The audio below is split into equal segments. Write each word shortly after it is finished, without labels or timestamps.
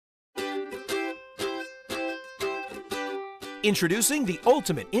Introducing the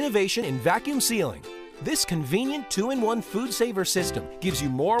ultimate innovation in vacuum sealing. This convenient 2-in-1 FoodSaver system gives you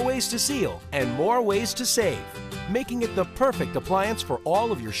more ways to seal and more ways to save, making it the perfect appliance for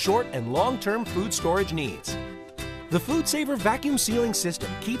all of your short and long-term food storage needs. The FoodSaver vacuum sealing system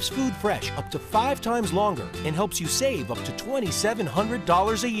keeps food fresh up to 5 times longer and helps you save up to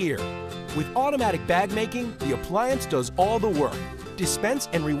 $2,700 a year. With automatic bag making, the appliance does all the work. Dispense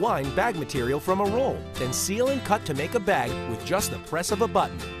and rewind bag material from a roll, then seal and cut to make a bag with just the press of a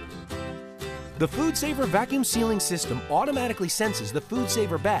button. The FoodSaver vacuum sealing system automatically senses the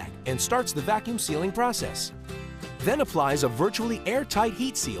FoodSaver bag and starts the vacuum sealing process. Then applies a virtually airtight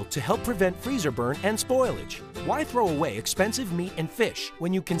heat seal to help prevent freezer burn and spoilage. Why throw away expensive meat and fish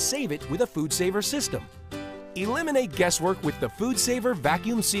when you can save it with a FoodSaver system? Eliminate guesswork with the FoodSaver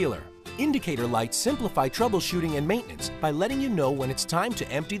vacuum sealer. Indicator lights simplify troubleshooting and maintenance by letting you know when it's time to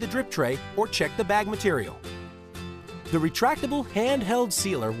empty the drip tray or check the bag material. The retractable handheld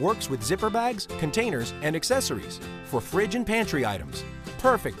sealer works with zipper bags, containers, and accessories for fridge and pantry items.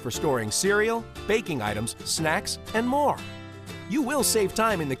 Perfect for storing cereal, baking items, snacks, and more. You will save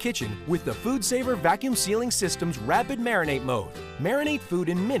time in the kitchen with the FoodSaver vacuum sealing system's rapid marinate mode. Marinate food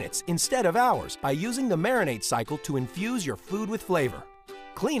in minutes instead of hours by using the marinate cycle to infuse your food with flavor.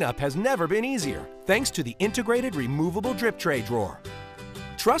 Cleanup has never been easier thanks to the integrated removable drip tray drawer.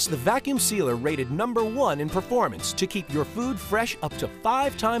 Trust the vacuum sealer rated #1 in performance to keep your food fresh up to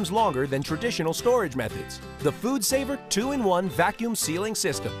 5 times longer than traditional storage methods. The FoodSaver 2-in-1 vacuum sealing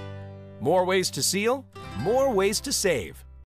system. More ways to seal, more ways to save.